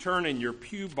Turn in your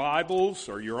pew Bibles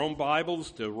or your own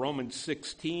Bibles to Romans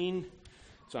 16.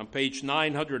 It's on page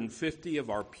 950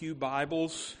 of our pew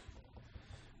Bibles.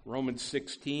 Romans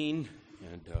 16,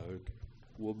 and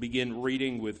we'll begin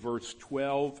reading with verse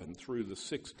 12 and through the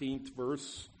 16th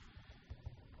verse.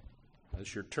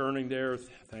 As you're turning there,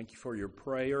 thank you for your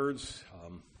prayers.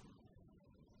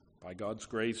 By God's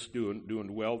grace,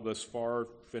 doing well thus far.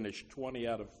 Finished 20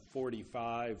 out of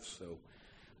 45,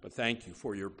 but thank you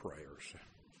for your prayers.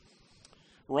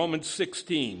 Romans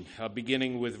 16,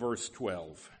 beginning with verse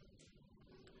 12.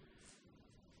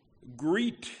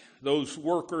 Greet those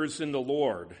workers in the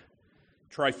Lord,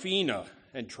 Tryphena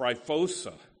and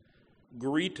Tryphosa.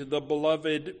 Greet the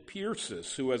beloved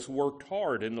Persis, who has worked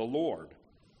hard in the Lord.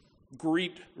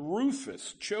 Greet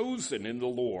Rufus, chosen in the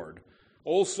Lord,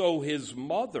 also his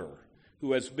mother,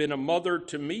 who has been a mother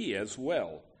to me as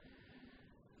well.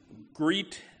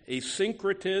 Greet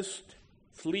Asyncritus,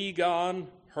 Phlegon,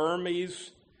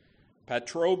 Hermes,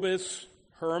 Patrobas,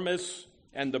 Hermas,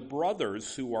 and the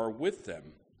brothers who are with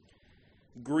them.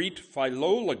 Greet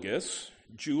Philologus,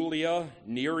 Julia,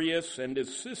 Nereus, and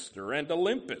his sister, and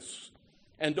Olympus,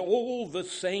 and all the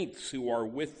saints who are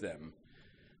with them.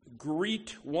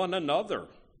 Greet one another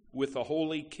with a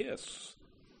holy kiss.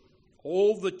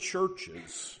 All the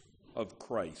churches of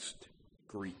Christ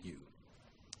greet you.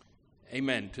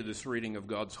 Amen to this reading of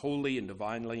God's holy and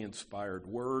divinely inspired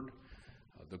word.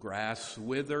 The grass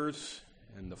withers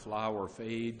and the flower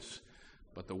fades,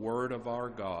 but the word of our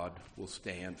God will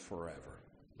stand forever.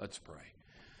 Let's pray.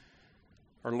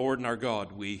 Our Lord and our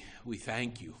God, we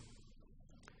thank you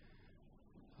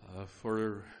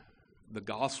for the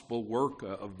gospel work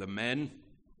of the men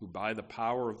who by the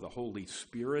power of the Holy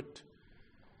Spirit,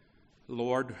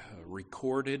 Lord,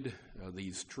 recorded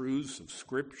these truths of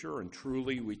Scripture, and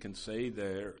truly we can say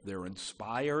they're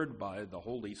inspired by the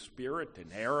Holy Spirit,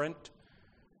 inerrant,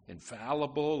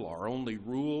 infallible, our only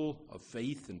rule of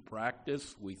faith and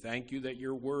practice. We thank you that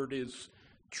your word is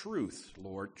truth,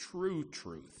 Lord, true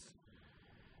truth.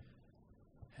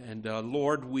 And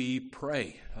Lord, we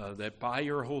pray that by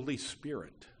your Holy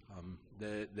Spirit,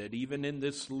 that even in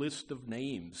this list of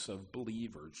names of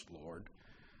believers, Lord,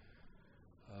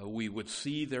 we would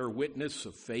see their witness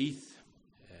of faith,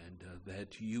 and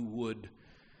that you would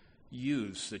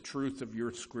use the truth of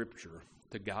your Scripture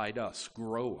to guide us,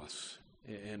 grow us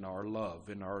in our love,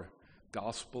 in our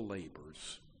gospel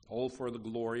labors, all for the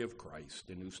glory of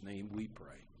Christ, in whose name we pray.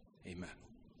 Amen.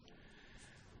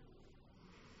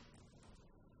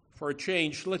 For a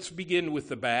change, let's begin with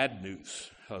the bad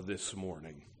news this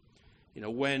morning. You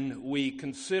know, when we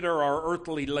consider our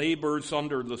earthly labors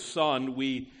under the sun,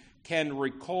 we can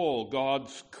recall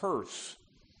God's curse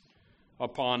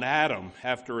upon Adam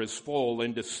after his fall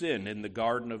into sin in the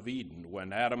Garden of Eden,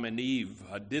 when Adam and Eve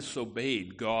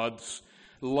disobeyed God's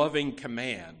loving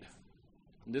command.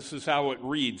 And this is how it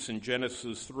reads in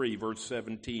Genesis 3, verse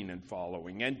 17 and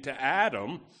following. And to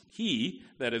Adam, he,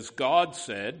 that is God,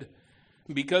 said,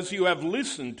 because you have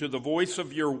listened to the voice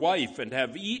of your wife and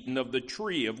have eaten of the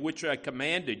tree of which I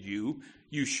commanded you,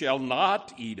 you shall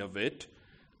not eat of it.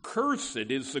 Cursed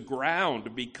is the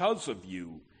ground because of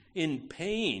you. In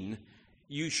pain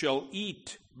you shall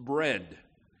eat bread.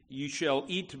 You shall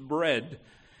eat bread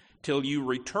till you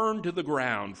return to the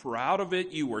ground, for out of it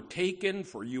you were taken,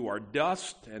 for you are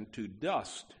dust, and to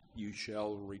dust you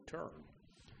shall return.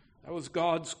 That was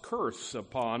God's curse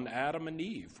upon Adam and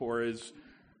Eve for his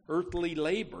earthly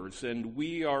labors, and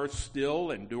we are still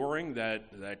enduring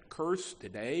that curse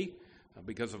today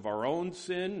because of our own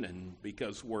sin and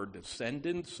because we're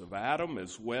descendants of Adam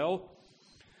as well.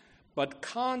 But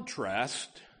contrast,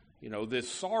 this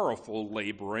sorrowful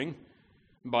laboring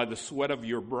by the sweat of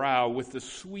your brow with the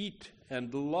sweet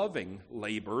and loving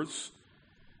labors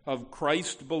of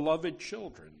Christ's beloved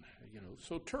children.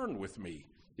 So turn with me,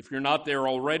 if you're not there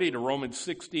already, to Romans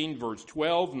 16, verse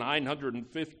 12,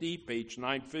 950, page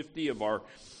 950 of our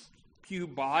pew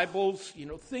Bibles.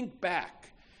 Think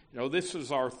back. This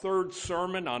is our third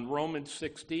sermon on Romans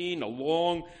 16, a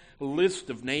long list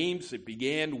of names. It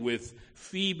began with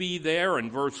Phoebe there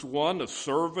in verse 1, a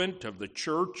servant of the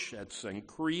church at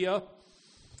Cenchrea.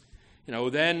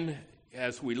 Then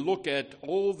as we look at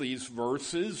all these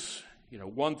verses,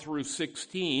 1 through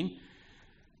 16,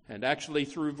 and actually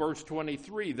through verse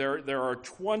 23, there are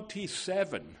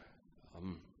 27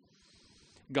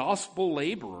 gospel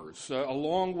laborers,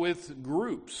 along with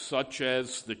groups such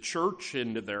as the church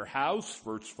in their house,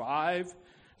 verse 5,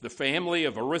 the family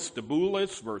of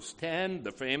Aristobulus, verse 10,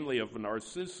 the family of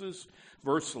Narcissus,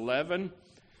 verse 11.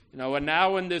 And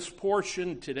now in this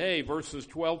portion today, verses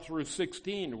 12 through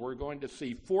 16, we're going to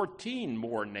see 14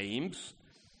 more names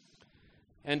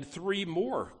and three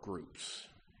more groups.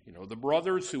 The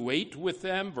brothers who ate with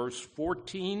them, verse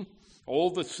 14, all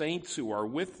the saints who are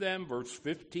with them, verse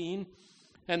 15,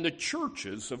 and the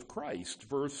churches of Christ,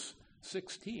 verse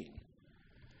 16.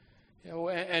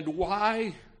 And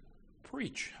why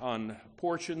preach on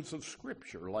portions of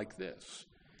Scripture like this?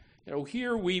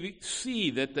 Here we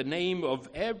see that the name of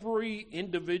every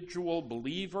individual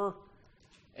believer,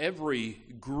 every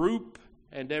group,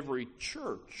 and every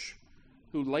church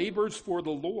who labors for the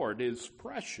Lord is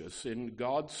precious in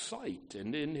God's sight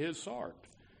and in his heart.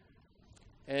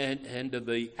 And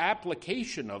the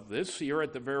application of this here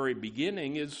at the very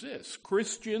beginning is this: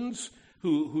 Christians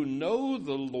who know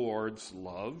the Lord's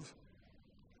love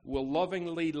will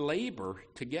lovingly labor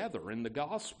together in the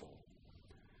gospel.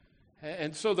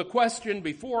 And so the question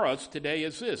before us today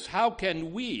is this: how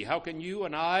can you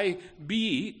and I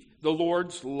be the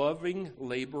Lord's loving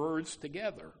laborers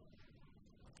together?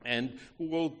 And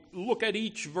we'll look at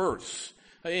each verse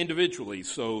individually.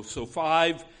 So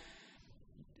 5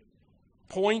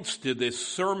 points to this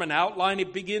sermon outline.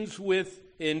 It begins with,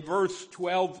 in verse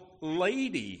 12,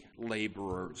 lady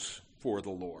laborers for the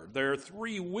Lord. There are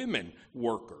 3 women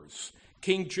workers.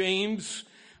 King James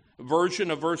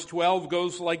version of verse 12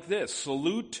 goes like this: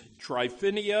 Salute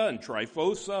Tryphenia and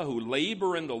Tryphosa, who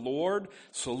labor in the Lord.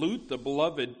 Salute the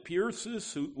beloved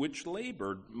Persis, which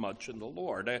labored much in the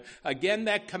Lord. Again,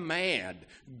 that command,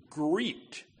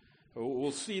 greet.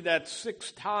 We'll see that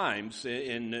 6 times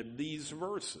in these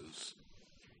verses.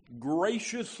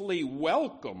 Graciously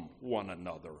welcome one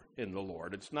another in the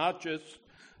Lord. It's not just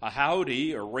a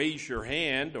howdy or raise your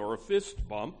hand or a fist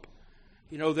bump.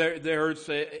 There's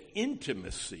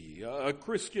intimacy, a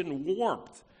Christian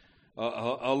warmth,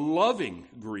 a loving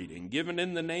greeting given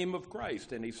in the name of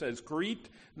Christ. And he says, greet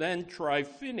then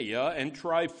Tryphenia and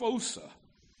Tryphosa.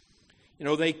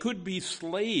 They could be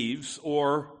slaves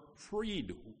or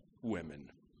freed women.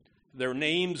 Their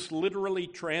names literally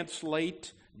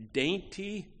translate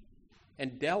dainty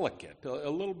and delicate. A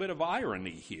little bit of irony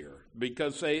here,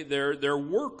 because they're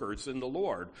workers in the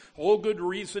Lord. All good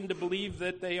reason to believe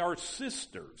that they are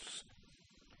sisters.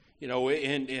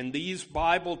 In these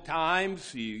Bible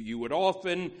times, you would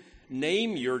often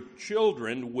name your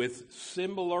children with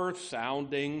similar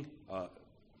sounding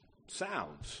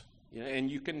sounds. And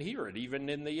you can hear it even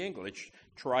in the English: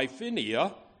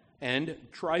 Tryphenia and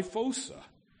Tryphosa.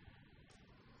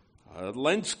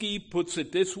 Lenski puts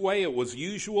it this way: it was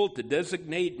usual to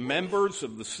designate members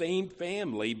of the same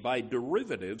family by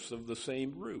derivatives of the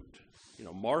same root.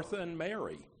 Martha and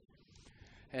Mary.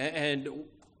 And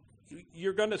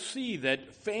you're going to see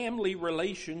that family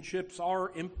relationships are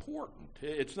important.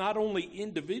 It's not only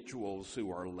individuals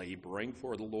who are laboring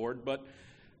for the Lord, but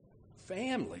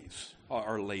families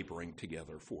are laboring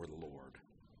together for the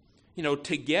Lord.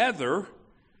 Together,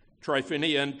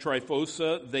 Tryphenia and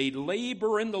Tryphosa, they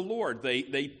labor in the Lord.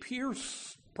 They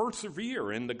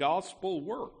persevere in the gospel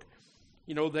work.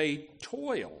 They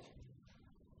toil,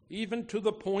 even to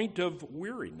the point of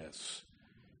weariness.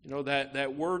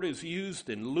 That word is used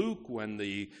in Luke when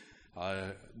the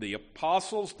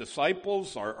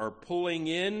disciples are pulling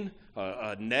in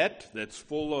a net that's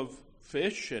full of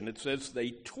fish, and it says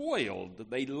they toiled,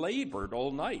 they labored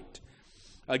all night.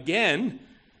 Again,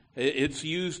 it's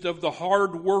used of the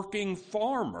hard-working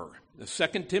farmer. 2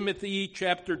 Timothy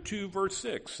chapter 2, verse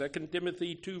 6. 2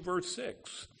 Timothy 2, verse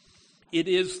 6. It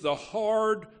is the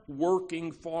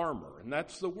hard-working farmer, and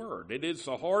that's the word. It is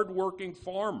the hard-working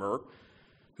farmer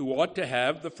who ought to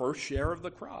have the first share of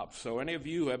the crop. So any of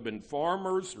you who have been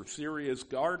farmers or serious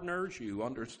gardeners, you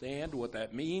understand what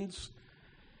that means.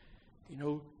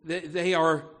 They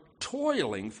are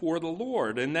toiling for the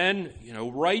Lord. And then,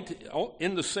 right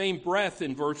in the same breath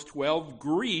in verse 12,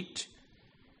 greet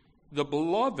the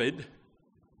beloved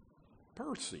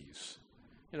Persis.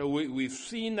 We've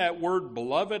seen that word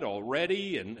beloved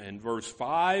already in verse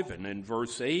 5 and in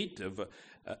verse 8 of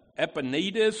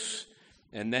Epaenetus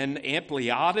and then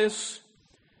Ampliatus.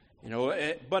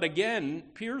 But again,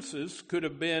 Persis could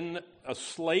have been a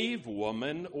slave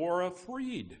woman or a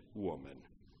freed woman.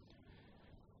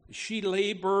 She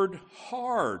labored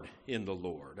hard in the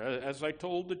Lord, as I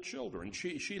told the children.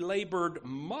 She labored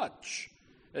much.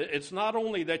 It's not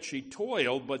only that she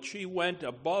toiled, but she went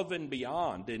above and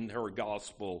beyond in her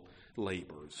gospel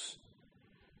labors.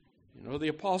 The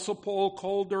Apostle Paul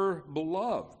called her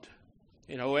beloved.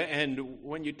 And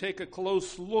when you take a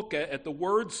close look at the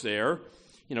words there,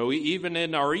 even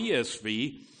in our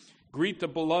ESV, greet the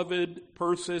beloved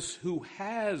Persis who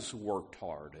has worked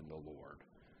hard in the Lord.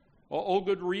 All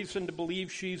good reason to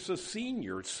believe she's a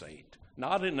senior saint,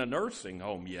 not in a nursing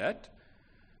home yet,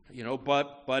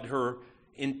 but her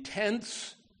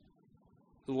intense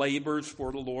labors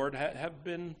for the Lord have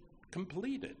been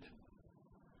completed.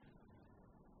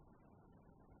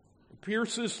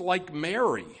 Pierces like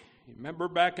Mary. Remember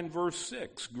back in verse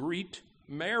 6, greet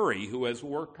Mary who has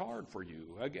worked hard for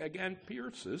you. Again,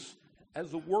 Pierces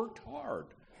has worked hard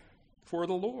for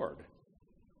the Lord.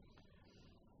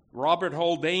 Robert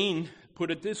Haldane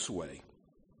put it this way: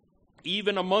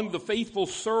 even among the faithful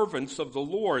servants of the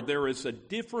Lord, there is a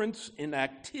difference in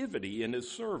activity in his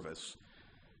service,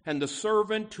 and the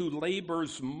servant who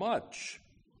labors much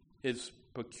is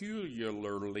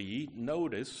peculiarly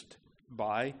noticed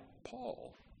by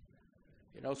Paul.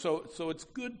 So it's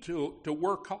good to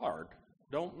work hard.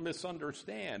 Don't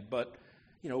misunderstand. But,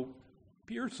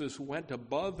 Pierces went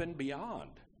above and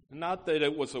beyond. Not that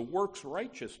it was a works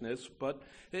righteousness, but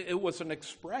it was an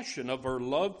expression of her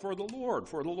love for the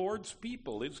Lord's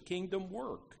people, his kingdom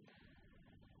work.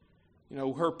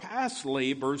 Her past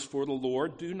labors for the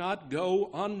Lord do not go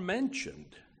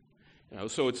unmentioned.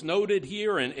 So it's noted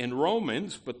here in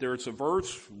Romans, but there's a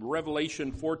verse,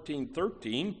 Revelation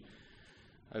 14:13.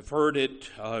 I've heard it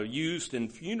used in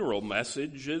funeral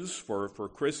messages for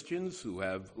Christians who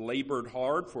have labored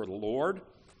hard for the Lord.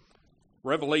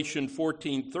 Revelation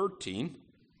 14:13,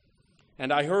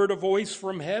 and I heard a voice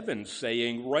from heaven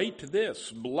saying, write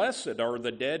this, blessed are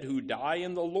the dead who die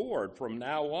in the Lord from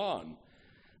now on.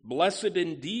 Blessed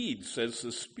indeed, says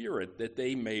the Spirit, that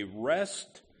they may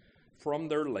rest from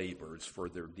their labors, for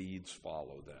their deeds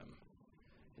follow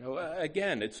them.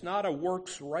 Again, it's not a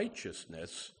works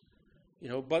righteousness,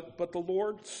 but the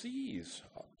Lord sees,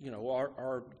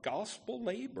 our gospel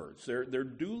labors. They're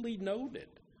duly noted.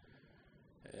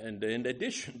 And in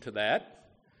addition to that,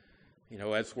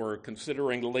 as we're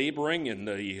considering laboring in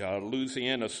the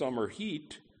Louisiana summer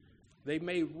heat, they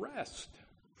may rest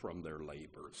from their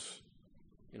labors.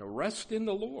 Rest in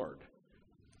the Lord.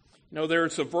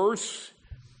 There's a verse,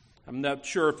 I'm not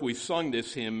sure if we sung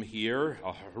this hymn here,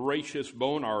 a Horatius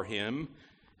Bonar hymn.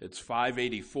 It's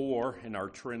 584 in our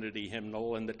Trinity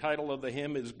hymnal, and the title of the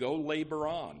hymn is Go Labor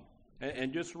On.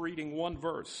 And just reading one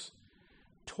verse,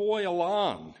 toil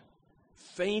on,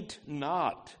 faint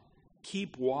not,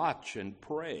 keep watch and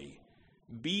pray.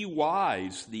 Be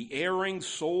wise, the erring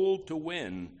soul to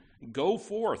win. Go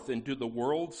forth into the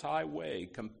world's highway,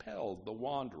 compel the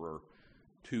wanderer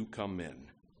to come in.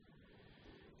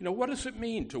 What does it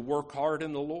mean to work hard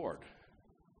in the Lord?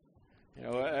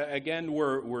 Again,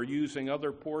 we're using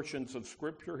other portions of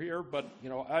Scripture here, but,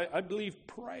 I believe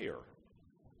prayer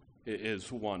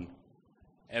is one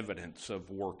evidence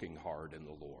of working hard in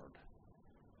the Lord.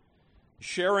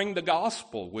 Sharing the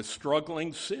gospel with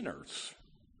struggling sinners.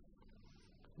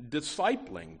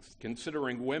 Discipling,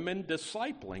 considering women,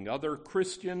 discipling other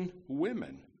Christian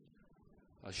women.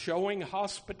 Showing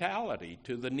hospitality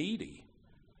to the needy.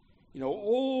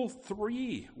 All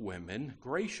three women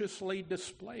graciously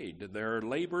displayed their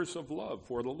labors of love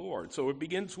for the Lord. So it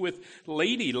begins with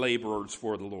lady laborers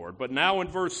for the Lord. But now in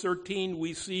verse 13,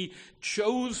 we see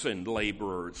chosen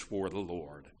laborers for the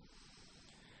Lord.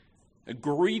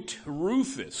 Greet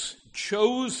Rufus,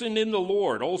 chosen in the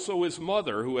Lord, also his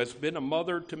mother, who has been a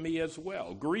mother to me as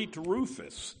well. Greet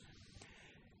Rufus.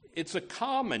 It's a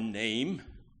common name,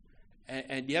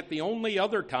 and yet the only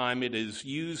other time it is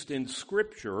used in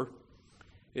Scripture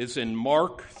is in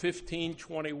Mark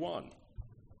 15:21.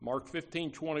 Mark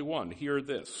 15:21, hear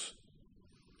this.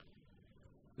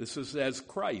 This is as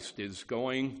Christ is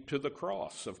going to the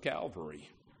cross of Calvary,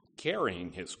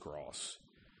 carrying his cross.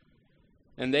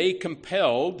 And they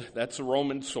compelled, that's the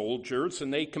Roman soldiers,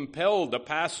 and they compelled a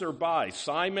passerby,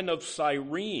 Simon of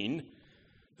Cyrene,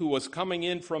 who was coming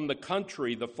in from the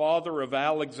country, the father of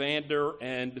Alexander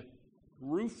and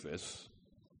Rufus,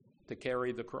 to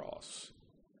carry the cross.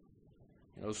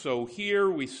 So here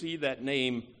we see that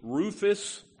name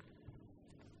Rufus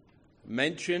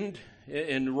mentioned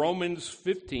in Romans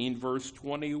 15, verse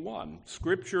 21.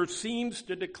 Scripture seems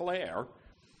to declare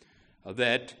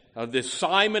that this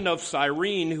Simon of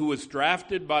Cyrene, who was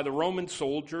drafted by the Roman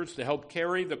soldiers to help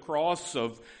carry the cross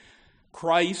of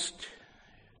Christ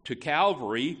to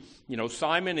Calvary,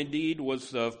 Simon indeed was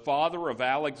the father of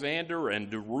Alexander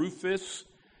and Rufus,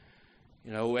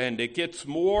 and it gets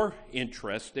more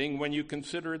interesting when you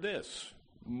consider this.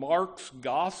 Mark's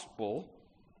gospel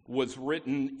was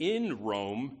written in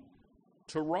Rome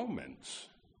to Romans.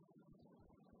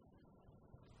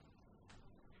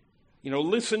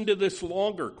 Listen to this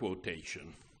longer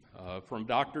quotation from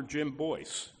Dr. Jim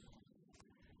Boyce.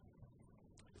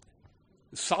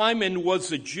 Simon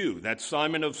was a Jew, that's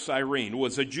Simon of Cyrene,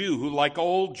 was a Jew who, like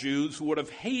all Jews, would have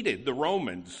hated the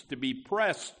Romans to be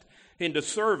pressed into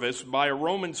service by a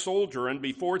Roman soldier and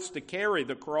be forced to carry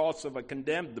the cross of a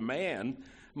condemned man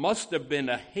must have been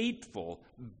a hateful,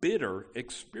 bitter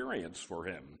experience for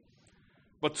him.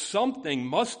 But something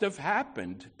must have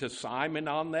happened to Simon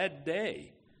on that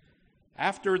day.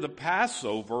 After the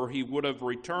Passover, he would have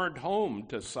returned home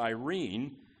to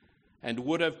Cyrene and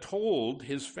would have told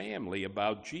his family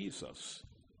about Jesus.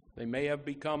 They may have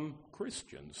become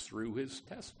Christians through his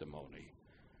testimony.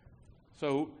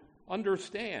 So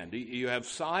understand, you have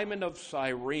Simon of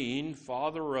Cyrene,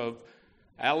 father of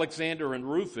Alexander and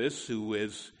Rufus, who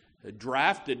is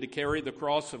drafted to carry the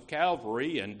cross of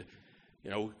Calvary, and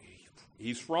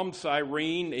he's from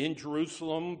Cyrene in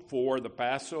Jerusalem for the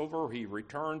Passover. He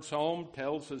returns home,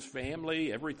 tells his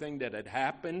family everything that had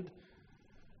happened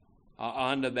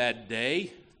on that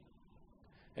day.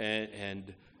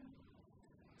 And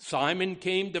Simon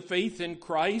came to faith in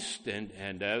Christ,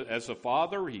 and as a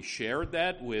father, he shared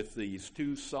that with these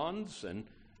two sons, and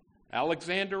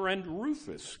Alexander and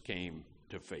Rufus came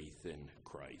to faith in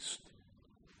Christ.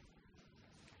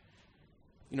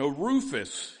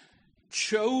 Rufus,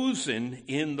 chosen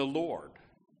in the Lord.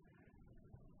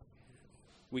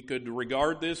 We could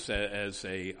regard this as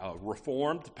a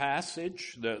Reformed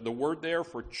passage. The word there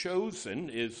for chosen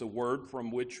is a word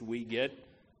from which we get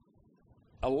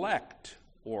elect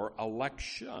or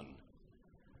election.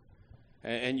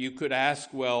 And you could ask,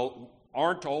 well,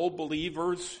 aren't all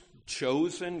believers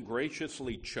chosen,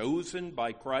 graciously chosen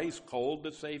by Christ, called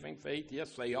to saving faith?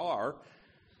 Yes, they are.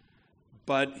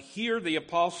 But here the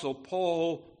Apostle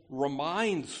Paul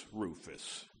reminds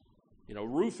Rufus,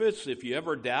 Rufus, if you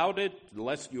ever doubt it,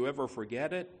 lest you ever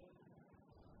forget it,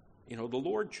 the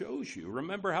Lord chose you.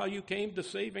 Remember how you came to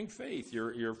saving faith.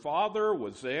 Your father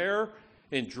was there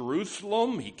in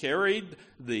Jerusalem. He carried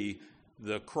the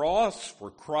cross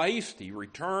for Christ. He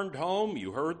returned home.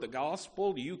 You heard the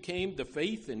gospel. You came to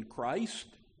faith in Christ.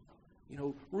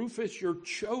 Rufus, you're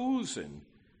chosen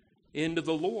into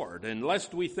the Lord. And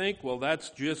lest we think, well, that's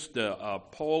just a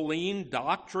Pauline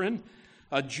doctrine,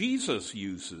 Jesus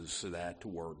uses that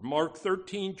word. Mark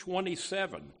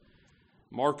 13:27.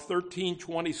 Mark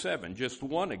 13:27, just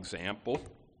one example.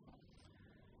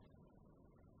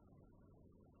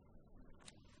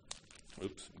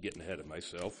 Oops, I'm getting ahead of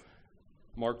myself.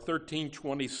 Mark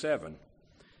 13:27,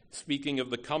 speaking of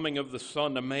the coming of the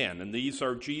Son of Man, and these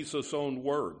are Jesus' own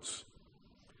words.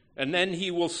 And then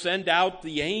he will send out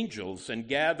the angels and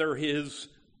gather his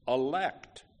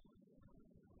elect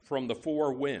from the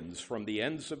four winds, from the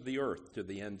ends of the earth to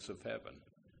the ends of heaven.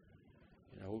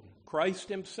 Christ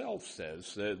himself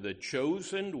says the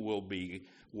chosen will be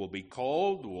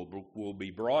called, will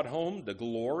be brought home to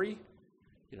glory.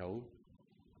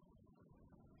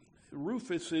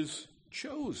 Rufus is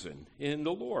chosen in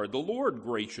the Lord. The Lord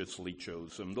graciously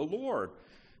chose him. The Lord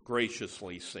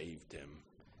graciously saved him.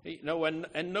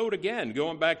 And note again,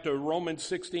 going back to Romans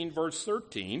 16, verse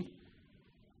 13,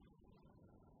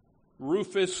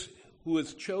 Rufus, who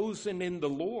is chosen in the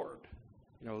Lord,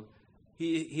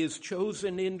 he is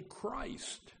chosen in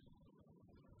Christ.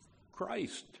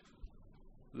 Christ,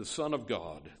 the Son of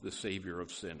God, the Savior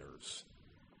of sinners.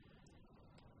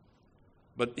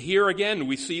 But here again,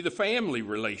 we see the family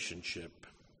relationship.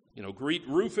 Greet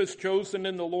Rufus, chosen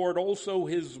in the Lord, also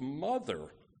his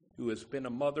mother, who has been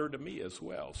a mother to me as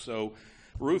well. So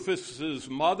Rufus's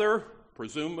mother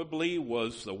presumably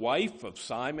was the wife of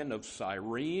Simon of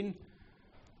Cyrene.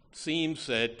 Seems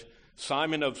that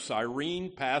Simon of Cyrene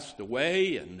passed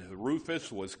away, and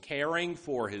Rufus was caring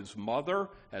for his mother,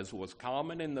 as was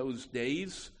common in those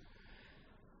days.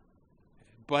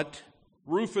 But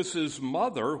Rufus's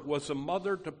mother was a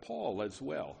mother to Paul as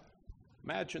well.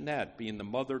 Imagine that, being the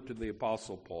mother to the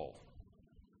Apostle Paul,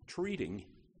 treating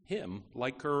him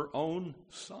like her own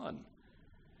son.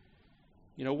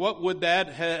 What would that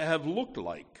have looked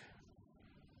like?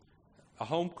 A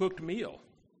home-cooked meal.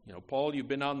 Paul, you've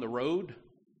been on the road.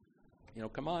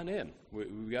 Come on in.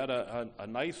 We've got a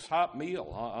nice hot meal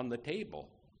on the table.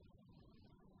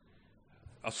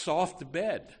 A soft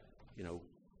bed.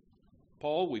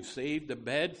 Paul, we've saved a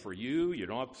bed for you. You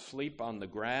don't have to sleep on the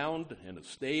ground in a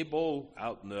stable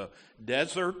out in the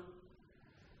desert.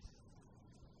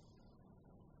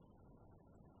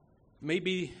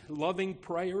 Maybe loving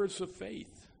prayers of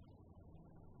faith.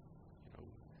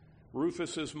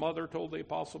 Rufus's mother told the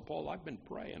Apostle Paul, I've been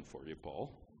praying for you,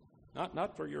 Paul.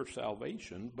 Not for your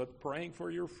salvation, but praying for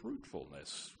your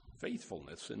fruitfulness,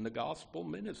 faithfulness in the gospel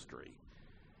ministry.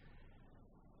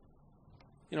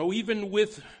 Even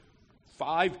with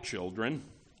 5 children,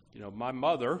 my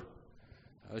mother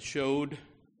showed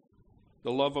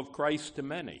the love of Christ to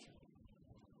many.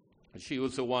 She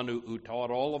was the one who taught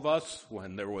all of us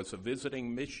when there was a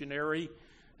visiting missionary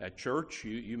at church.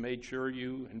 You made sure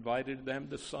you invited them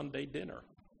to Sunday dinner.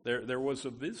 There was a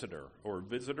visitor or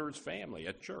visitor's family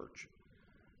at church.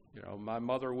 My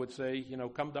mother would say,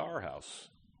 come to our house.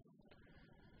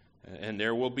 And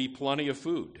there will be plenty of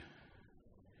food.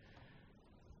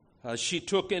 She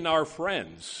took in our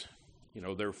friends.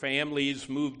 Their families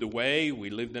moved away. We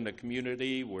lived in a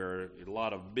community where a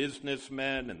lot of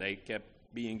businessmen, and they kept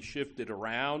being shifted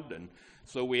around. And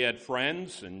so we had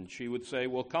friends, and she would say,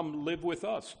 well, come live with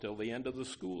us till the end of the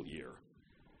school year.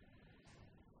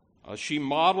 She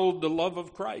modeled the love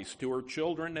of Christ to her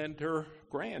children and her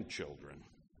grandchildren.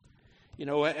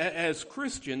 As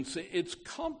Christians, it's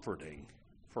comforting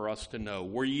for us to know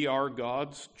we are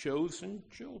God's chosen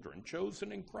children,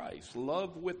 chosen in Christ,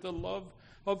 loved with the love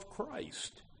of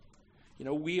Christ.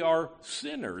 We are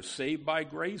sinners saved by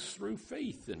grace through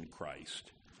faith in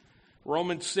Christ.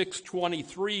 Romans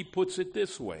 6:23 puts it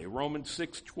this way, Romans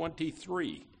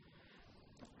 6:23,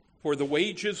 for the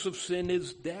wages of sin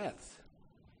is death,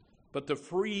 but the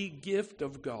free gift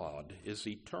of God is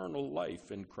eternal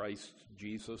life in Christ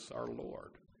Jesus our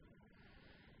Lord.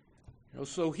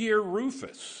 So here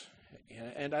Rufus,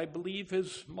 and I believe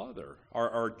his mother,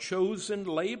 are chosen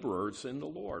laborers in the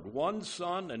Lord, one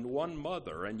son and one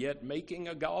mother, and yet making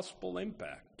a gospel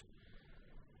impact.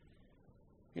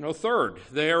 Third,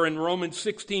 there in Romans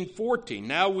 16:14,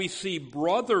 now we see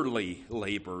brotherly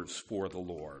labors for the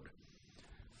Lord.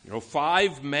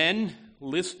 5 men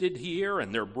listed here,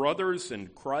 and their brothers in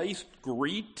Christ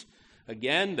greet,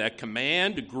 again, that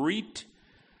command, greet,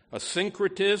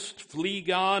 Asyncritus,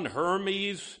 Phlegon,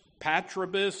 Hermes,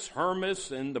 Patrobus,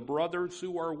 Hermas, and the brothers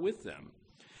who are with them.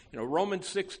 Romans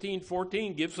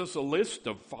 16:14 gives us a list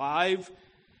of 5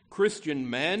 Christian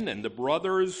men and the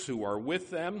brothers who are with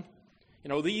them.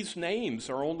 These names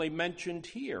are only mentioned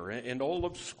here in all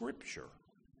of Scripture.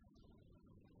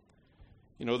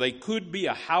 They could be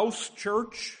a house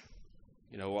church,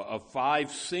 of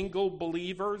 5 single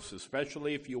believers,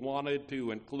 especially if you wanted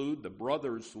to include the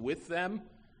brothers with them.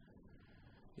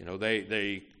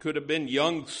 They could have been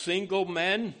young single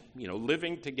men,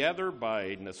 living together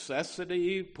by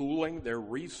necessity, pooling their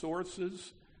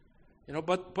resources.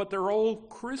 But they're all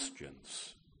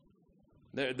Christians.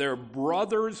 They're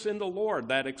brothers in the Lord.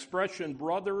 That expression,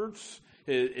 brothers,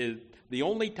 is the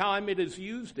only time it is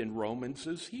used in Romans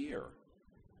is here.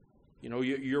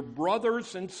 You're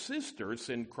brothers and sisters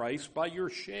in Christ by your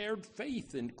shared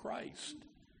faith in Christ.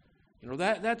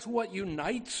 That's what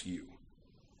unites you.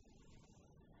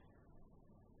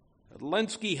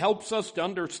 Lenski helps us to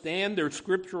understand their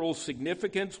scriptural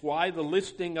significance, why the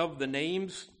listing of the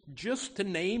names, just to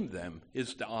name them,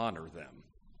 is to honor them.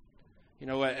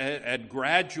 At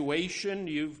graduation,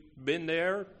 you've been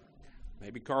there.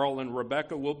 Maybe Carl and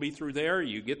Rebecca will be through there.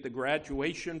 You get the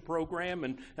graduation program,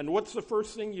 and what's the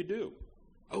first thing you do?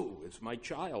 Oh, is my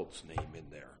child's name in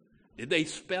there? Did they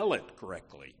spell it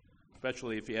correctly?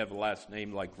 Especially if you have a last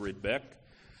name like Ridbeck.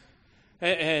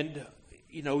 And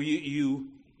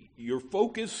your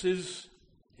focus is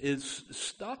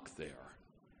stuck there.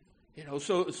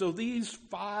 So these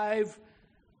 5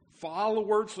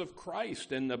 followers of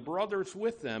Christ and the brothers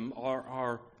with them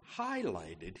are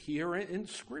highlighted here in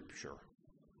Scripture.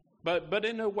 But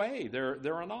in a way,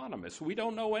 they're anonymous. We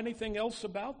don't know anything else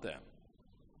about them.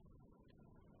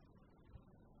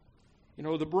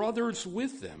 The brothers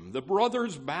with them, the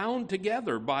brothers bound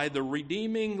together by the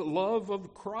redeeming love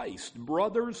of Christ,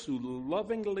 brothers who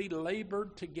lovingly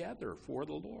labored together for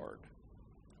the Lord.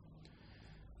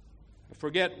 I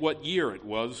forget what year it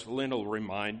was, Lynn will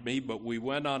remind me, but we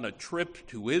went on a trip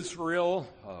to Israel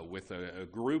with a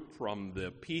group from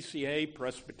the PCA,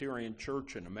 Presbyterian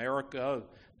Church in America.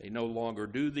 They no longer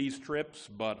do these trips,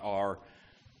 but our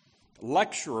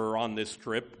lecturer on this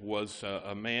trip was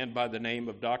a man by the name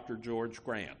of Dr. George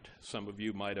Grant. Some of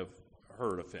you might have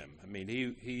heard of him. I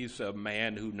mean, he's a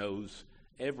man who knows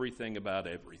everything about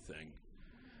everything.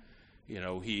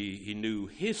 He knew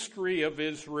history of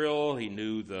Israel. He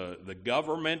knew the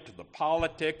government, the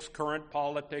politics, current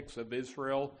politics of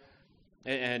Israel.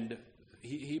 And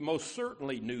he most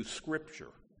certainly knew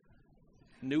Scripture,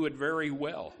 knew it very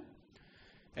well.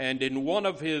 And in one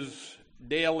of his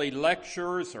daily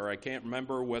lectures, or I can't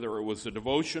remember whether it was a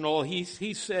devotional, he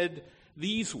said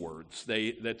these words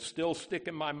that still stick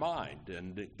in my mind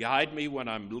and guide me when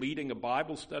I'm leading a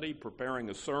Bible study, preparing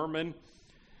a sermon.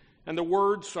 And the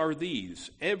words are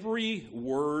these: every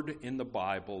word in the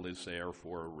Bible is there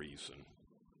for a reason.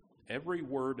 Every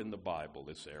word in the Bible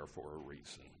is there for a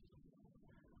reason.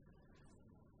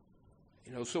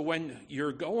 So when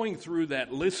you're going through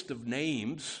that list of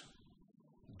names,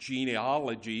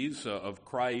 genealogies of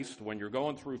Christ, when you're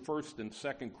going through 1st and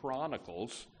 2nd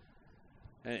Chronicles,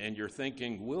 and you're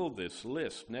thinking, will this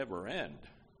list never end?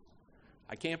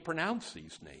 I can't pronounce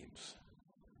these names.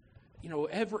 You know,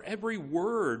 every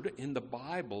word in the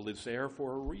Bible is there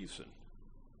for a reason.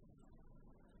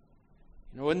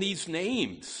 You know, and these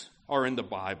names are in the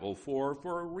Bible for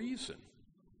a reason.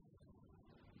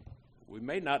 We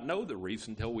may not know the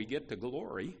reason until we get to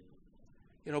glory.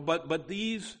 You know, but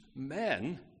these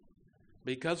men,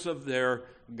 because of their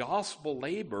gospel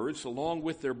labors along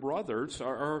with their brothers,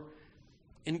 are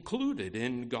included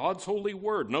in God's holy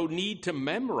word. No need to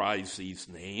memorize these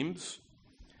names,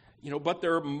 you know, but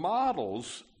they're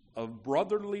models of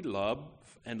brotherly love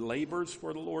and labors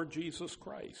for the Lord Jesus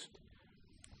Christ.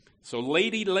 So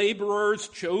lady laborers,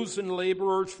 chosen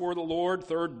laborers for the Lord.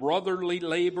 Third, brotherly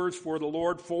labors for the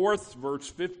Lord. Fourth, verse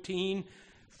 15,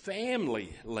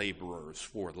 family laborers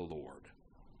for the Lord.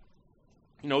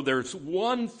 You know, there's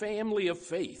one family of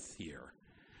faith here.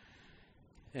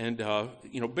 And,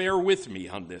 you know, bear with me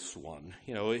on this one.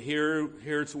 You know,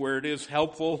 here's where it is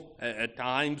helpful at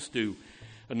times to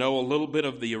know a little bit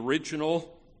of the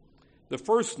original. The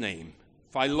first name,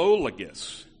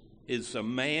 Philologus, is a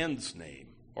man's name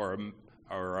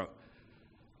or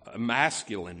a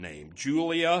masculine name.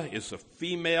 Julia is a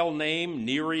female name.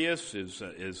 Nereus is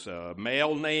a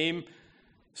male name.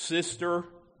 Sister,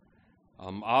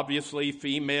 obviously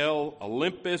female.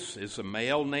 Olympus is a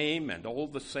male name, and all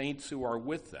the saints who are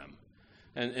with them.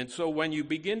 And so when you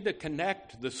begin to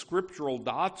connect the scriptural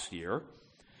dots here,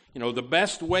 you know, the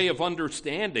best way of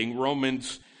understanding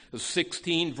Romans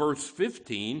 16, verse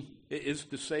 15, is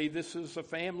to say this is a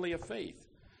family of faith.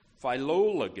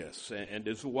 Philologus and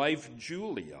his wife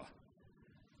Julia,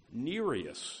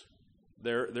 Nereus,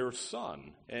 their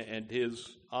son, and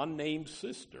his unnamed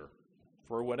sister,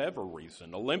 for whatever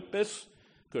reason. Olympus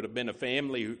could have been a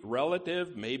family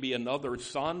relative, maybe another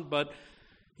son, but,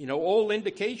 you know, all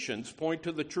indications point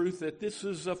to the truth that this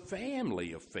is a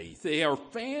family of faith. They are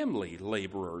family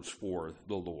laborers for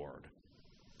the Lord.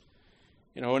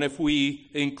 You know, and if we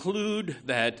include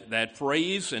that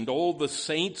phrase and all the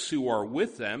saints who are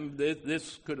with them,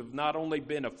 this could have not only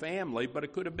been a family, but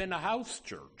it could have been a house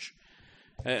church,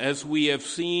 as we have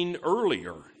seen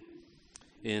earlier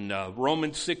in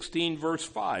Romans 16, verse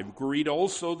 5. Greet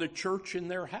also the church in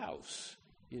their house.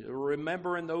 You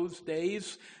remember in those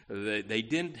days, they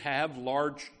didn't have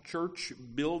large church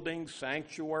buildings,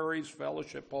 sanctuaries,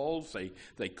 fellowship halls.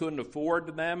 They couldn't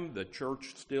afford them. The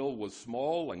church still was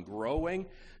small and growing.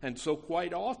 And so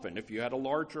quite often, if you had a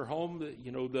larger home,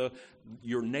 you know,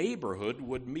 your neighborhood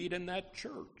would meet in that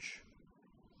church,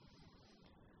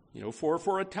 you know,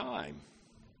 for a time.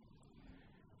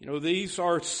 You know, these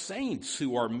are saints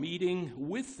who are meeting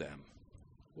with them.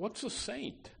 What's a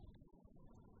saint?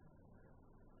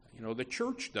 You know, the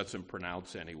church doesn't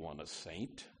pronounce anyone a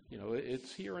saint. You know,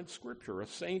 it's here in Scripture. A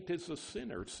saint is a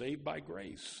sinner saved by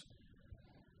grace.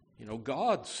 You know,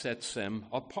 God sets them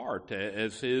apart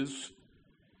as his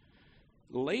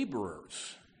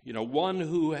laborers. You know, one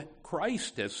who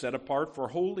Christ has set apart for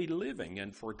holy living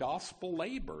and for gospel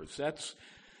labors. That's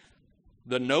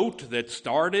the note that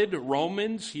started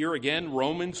Romans. Here again,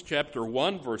 Romans chapter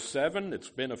 1, verse 7.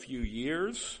 It's been a few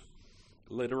years,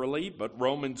 literally, but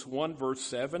Romans 1, verse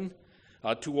 7.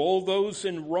 To all those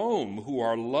in Rome who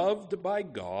are loved by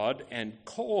God and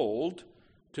called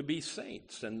to be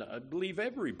saints. And I believe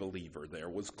every believer there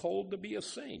was called to be a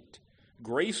saint.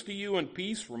 Grace to you and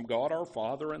peace from God our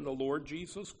Father and the Lord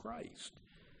Jesus Christ.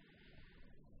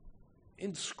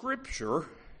 In Scripture,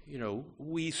 you know,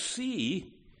 we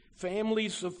see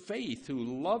families of faith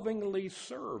who lovingly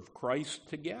serve Christ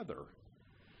together.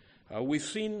 We've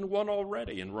seen one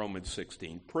already in Romans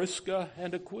 16, Prisca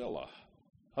and Aquila,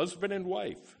 husband and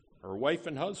wife, or wife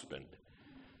and husband.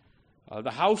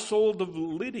 The household of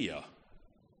Lydia.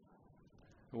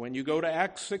 When you go to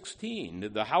Acts 16,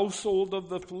 the household of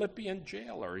the Philippian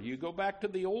jailer, you go back to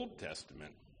the Old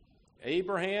Testament,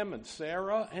 Abraham and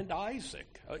Sarah and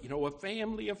Isaac, you know, a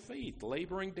family of faith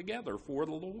laboring together for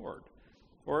the Lord.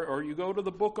 Or you go to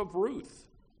the book of Ruth.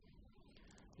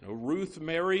 You know, Ruth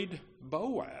married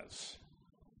Boaz,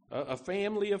 a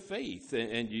family of faith.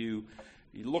 And you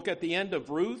look at the end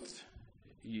of Ruth,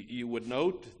 you would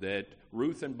note that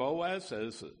Ruth and Boaz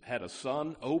had a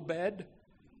son, Obed.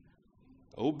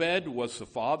 Obed was the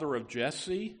father of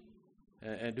Jesse.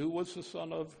 And who was the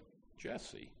son of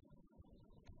Jesse?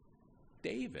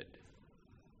 David,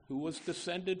 who was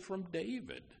descended from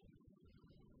David.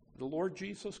 The Lord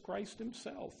Jesus Christ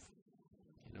himself.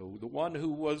 You know, the one who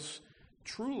was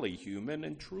truly human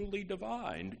and truly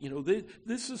divine. You know,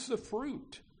 this is the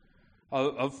fruit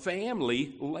of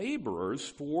family laborers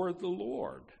for the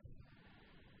Lord.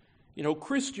 You know,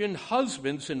 Christian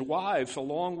husbands and wives,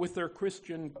 along with their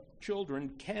Christian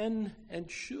children, can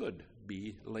and should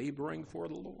be laboring for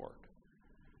the Lord.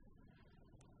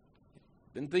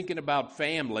 Been thinking about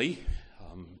family.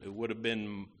 It would have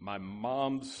been my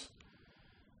mom's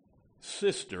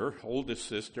sister, oldest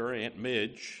sister, Aunt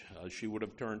Midge. She would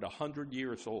have turned 100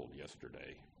 years old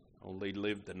yesterday. Only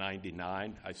lived to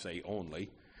 99. I say only.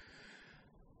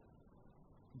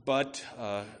 But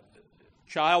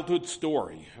childhood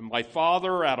story. My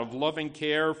father, out of loving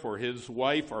care for his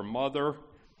wife or mother,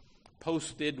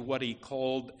 posted what he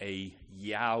called a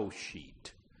yow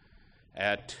sheet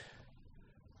at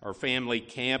our family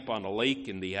camp on a lake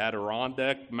in the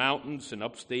Adirondack Mountains in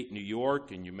upstate New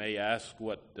York. And you may ask,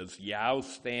 what does YOW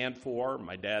stand for?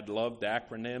 My dad loved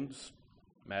acronyms.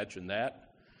 Imagine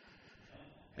that.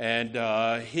 And the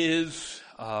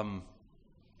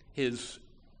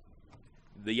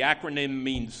acronym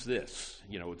means this.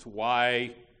 It's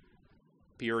Y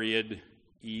period,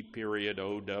 E period,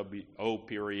 O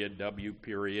period, W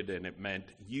period, and it meant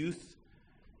Youth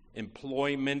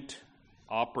Employment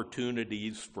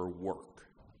Opportunities for Work.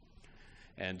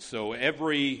 And so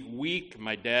every week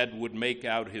my dad would make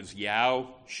out his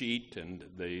YOW sheet, and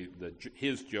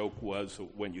his joke was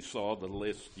when you saw the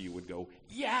list, you would go,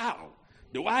 "Yow,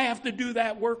 do I have to do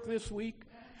that work this week?"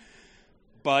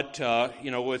 But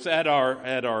it was at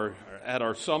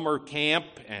our summer camp,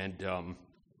 and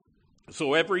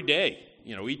so every day,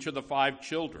 each of the 5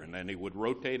 children, and he would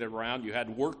rotate it around. You had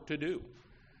work to do,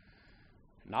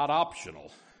 not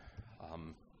optional.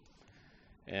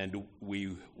 And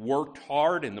we worked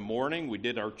hard in the morning. We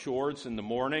did our chores in the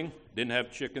morning. Didn't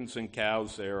have chickens and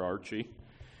cows there, Archie.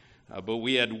 But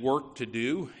we had work to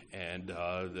do, and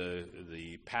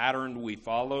the pattern we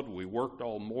followed, we worked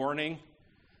all morning.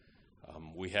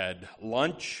 We had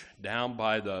lunch down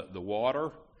by the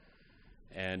water,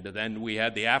 and then we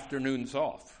had the afternoons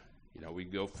off.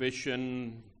 We'd go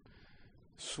fishing,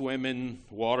 swimming,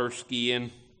 water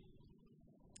skiing.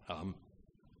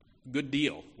 Good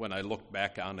deal when I look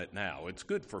back on it now. It's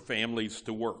good for families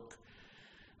to work,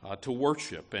 to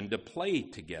worship, and to play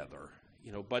together.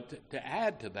 But to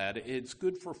add to that, it's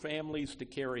good for families to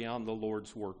carry on the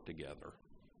Lord's work together.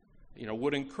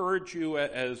 Would encourage you,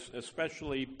 as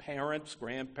especially parents,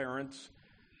 grandparents,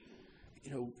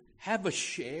 have a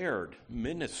shared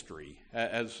ministry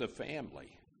as a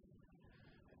family.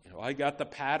 I got the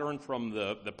pattern from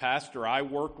the pastor I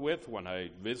worked with when I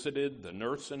visited the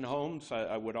nursing homes.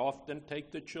 I would often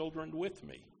take the children with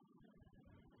me.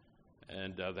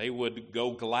 And they would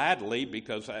go gladly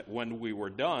because when we were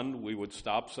done, we would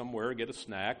stop somewhere, get a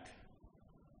snack.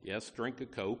 Yes, drink a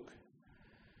Coke.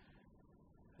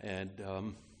 And,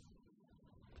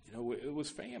 it was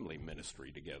family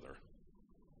ministry together.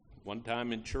 One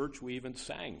time in church, we even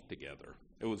sang together.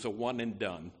 It was a one and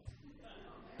done.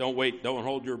 Don't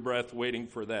hold your breath waiting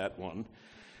for that one.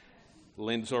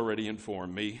 Lynn's already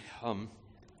informed me.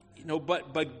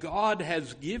 But God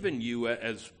has given you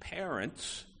as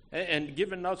parents and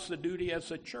given us the duty as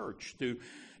a church to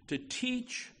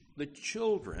teach the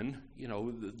children,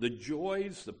 the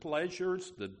joys, the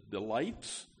pleasures, the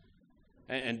delights,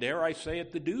 and dare I say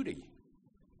it, the duty,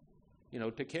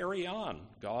 to carry on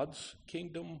God's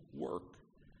kingdom work.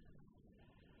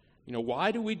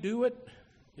 Why do we do it?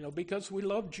 Because we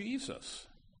love Jesus,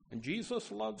 and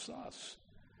Jesus loves us.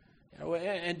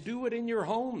 And do it in your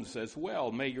homes as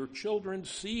well. May your children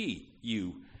see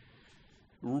you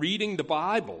reading the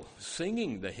Bible,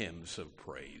 singing the hymns of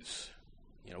praise,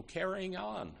 carrying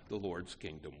on the Lord's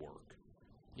kingdom work.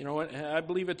 And I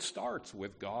believe it starts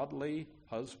with godly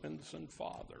husbands and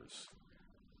fathers.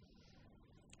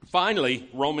 Finally,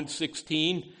 Romans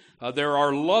 16, there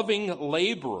are loving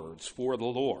laborers for the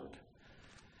Lord.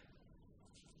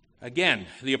 Again,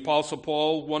 the Apostle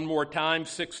Paul, one more time,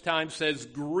 6 times, says,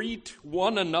 greet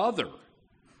one another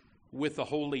with a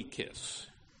holy kiss.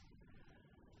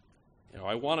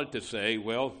 I wanted to say,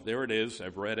 well, there it is.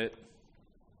 I've read it.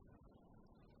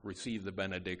 Receive the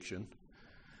benediction.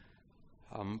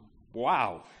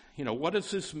 Wow. What does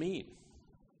this mean?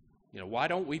 Why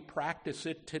don't we practice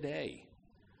it today?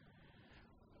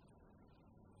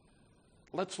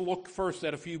 Let's look first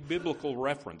at a few biblical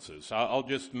references. I'll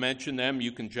just mention them.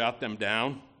 You can jot them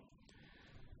down.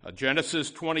 Genesis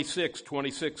 26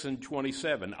 and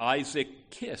 27. Isaac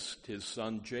kissed his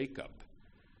son Jacob.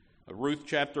 Ruth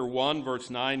chapter 1, verse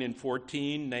 9 and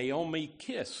 14. Naomi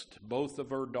kissed both of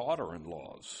her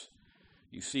daughter-in-laws.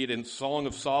 You see it in Song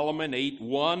of Solomon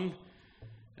 8:1.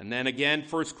 And then again,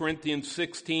 1 Corinthians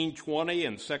 16:20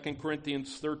 and 2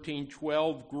 Corinthians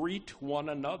 13:12, greet one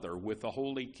another with a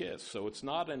holy kiss. So it's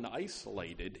not an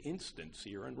isolated instance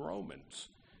here in Romans.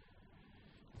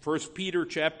 1 Peter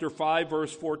chapter 5,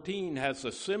 verse 14 has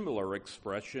a similar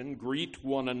expression, greet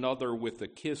one another with a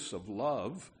kiss of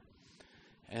love.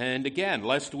 And again,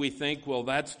 lest we think, well,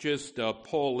 that's just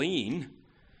Pauline.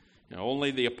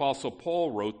 Only the Apostle Paul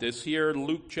wrote this here,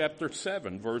 Luke chapter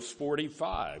 7, verse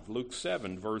 45. Luke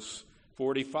 7, verse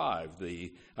 45,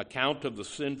 the account of the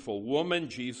sinful woman.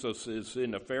 Jesus is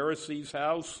in a Pharisee's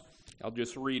house. I'll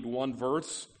just read one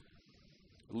verse.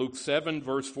 Luke 7,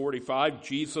 verse 45,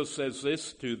 Jesus says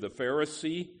this to the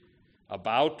Pharisee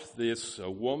about this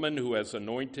woman who has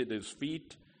anointed his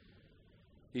feet.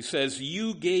 He says,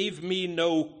 you gave me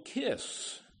no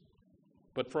kiss,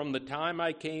 but from the time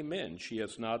I came in, she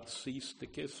has not ceased to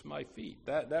kiss my feet.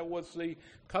 That was the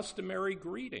customary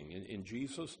greeting in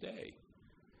Jesus' day.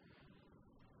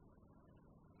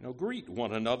 Greet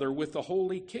one another with a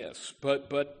holy kiss.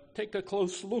 But take a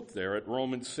close look there at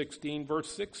Romans 16,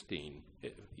 verse 16.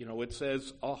 It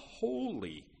says a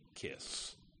holy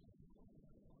kiss.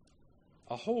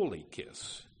 A holy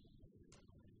kiss.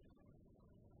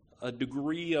 A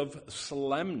degree of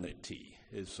solemnity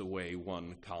is the way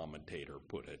one commentator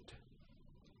put it.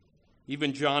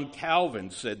 Even John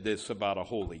Calvin said this about a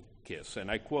holy kiss,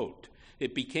 and I quote,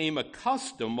 it became a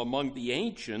custom among the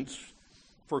ancients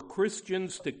for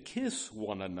Christians to kiss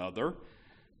one another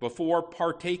before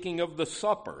partaking of the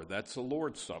supper, that's the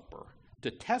Lord's Supper, to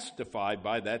testify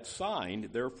by that sign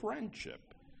their friendship.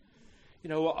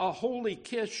 A holy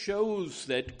kiss shows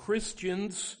that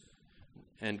Christians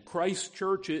and Christ's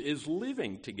church is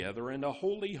living together in a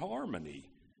holy harmony.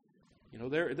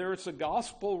 There's a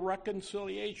gospel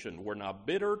reconciliation. We're not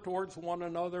bitter towards one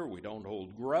another. We don't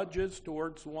hold grudges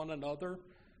towards one another.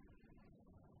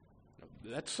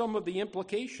 That's some of the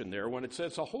implication there when it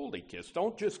says a holy kiss.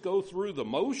 Don't just go through the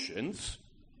motions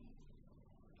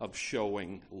of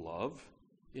showing love.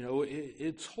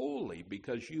 It's holy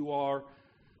because you are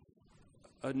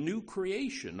a new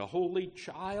creation, a holy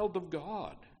child of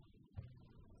God.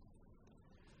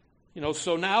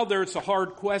 So now there's a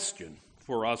hard question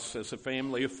for us as a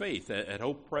family of faith at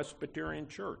Hope Presbyterian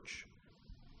Church.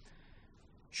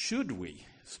 Should we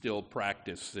still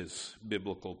practice this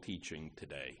biblical teaching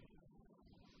today?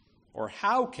 Or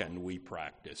how can we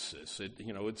practice this?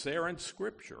 It's there in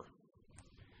Scripture.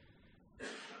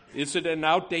 Is it an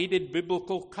outdated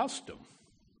biblical custom?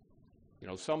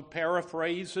 Some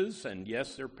paraphrases, and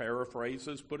yes, they're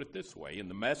paraphrases, put it this way. In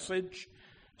the Message,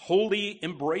 holy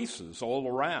embraces all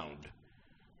around.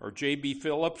 Or J.B.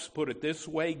 Phillips put it this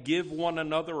way, give one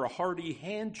another a hearty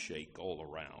handshake all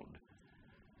around.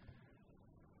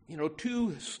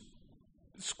 Two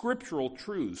scriptural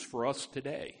truths for us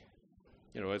today.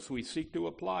 As we seek to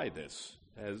apply this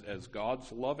as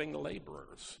God's loving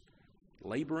laborers,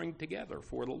 laboring together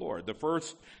for the Lord. The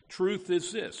first truth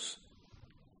is this.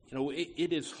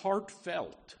 It is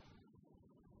heartfelt.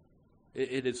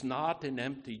 It is not an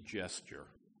empty gesture.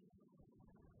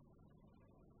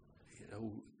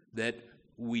 That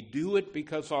we do it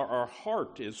because our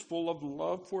heart is full of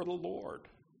love for the Lord.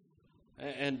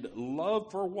 And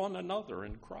love for one another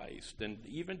in Christ. And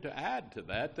even to add to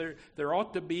that, there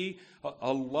ought to be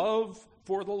a love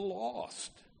for the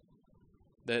lost.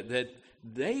 That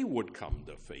they would come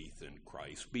to faith in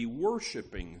Christ, be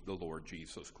worshiping the Lord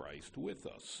Jesus Christ with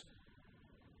us.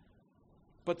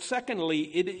 But secondly,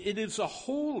 it is a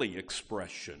holy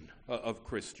expression of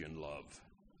Christian love.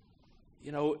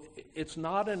 It's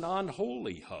not an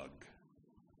unholy hug.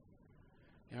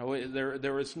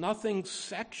 There is nothing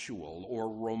sexual or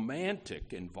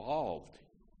romantic involved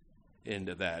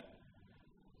into that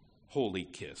holy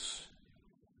kiss.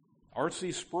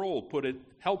 R.C. Sproul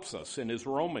helps us in his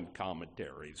Roman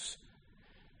commentaries.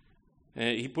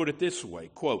 He put it this way,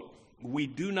 quote, we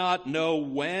do not know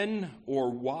when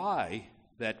or why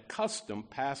that custom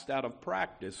passed out of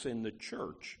practice in the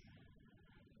church,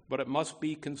 but it must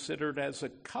be considered as a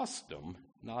custom,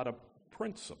 not a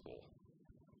principle.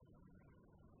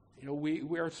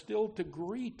 We are still to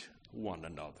greet one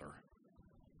another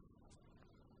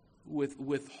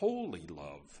with holy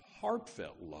love,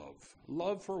 heartfelt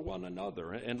love for one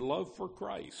another, and love for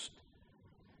Christ.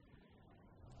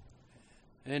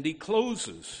 And he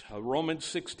closes Romans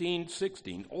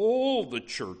 16:16. All the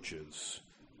churches,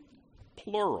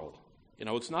 plural.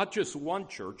 It's not just one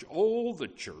church. All the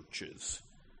churches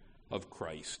of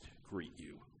Christ greet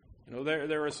you.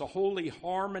 There is a holy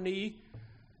harmony.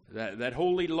 That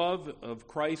holy love of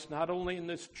Christ, not only in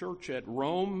this church at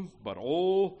Rome, but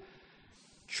all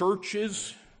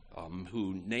churches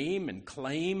who name and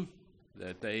claim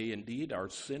that they indeed are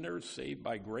sinners saved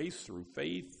by grace through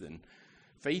faith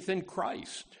in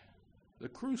Christ, the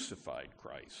crucified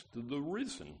Christ, the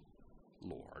risen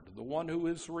Lord, the one who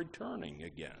is returning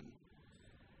again.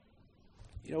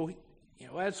 You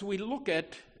know, as we look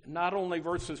at not only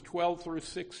verses 12 through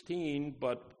 16,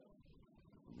 but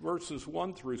verses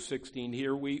 1 through 16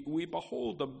 here, we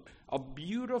behold a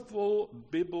beautiful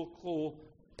biblical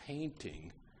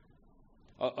painting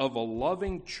of a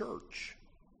loving church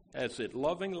as it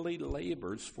lovingly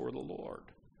labors for the Lord.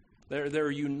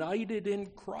 They're united in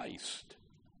Christ,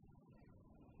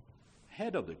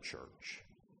 head of the church.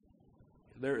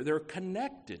 They're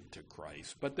connected to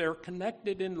Christ, but they're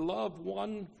connected in love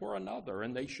one for another,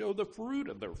 and they show the fruit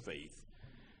of their faith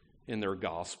in their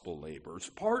gospel labors,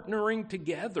 partnering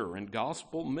together in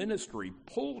gospel ministry,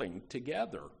 pulling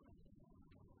together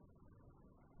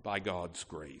by God's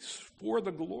grace for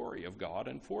the glory of God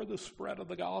and for the spread of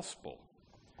the gospel.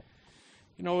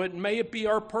 You know, may it be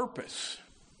our purpose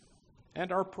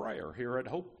and our prayer here at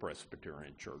Hope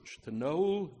Presbyterian Church to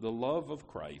know the love of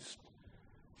Christ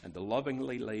and to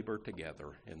lovingly labor together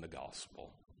in the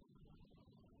gospel.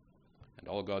 And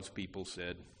all God's people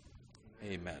said,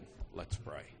 Amen. Let's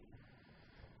pray.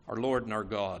 Our Lord and our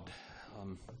God,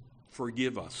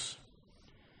 forgive us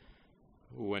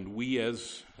when we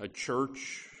as a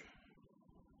church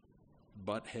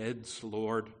butt heads,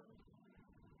 Lord,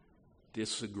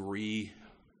 disagree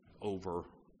over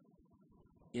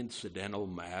incidental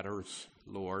matters,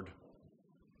 Lord.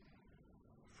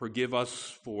 Forgive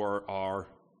us for our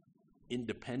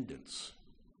independence,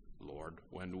 Lord,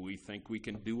 when we think we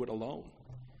can do it alone.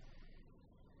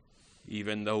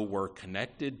 Even though we're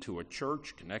connected to a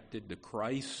church, connected to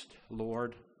Christ,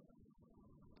 Lord.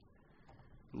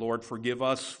 Lord, forgive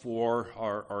us for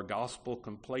our gospel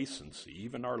complacency,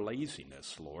 even our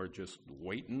laziness, Lord, just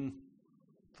waiting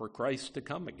for Christ to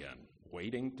come again,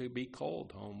 waiting to be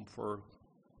called home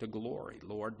to glory.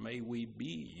 Lord, may we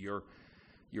be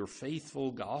your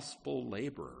faithful gospel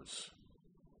laborers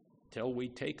till we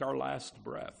take our last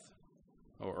breath,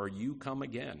 or you come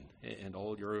again in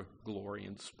all your glory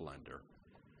and splendor.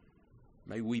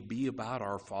 May we be about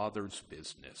our Father's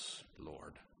business,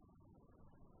 Lord.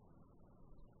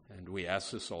 And we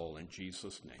ask this all in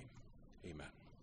Jesus' name. Amen.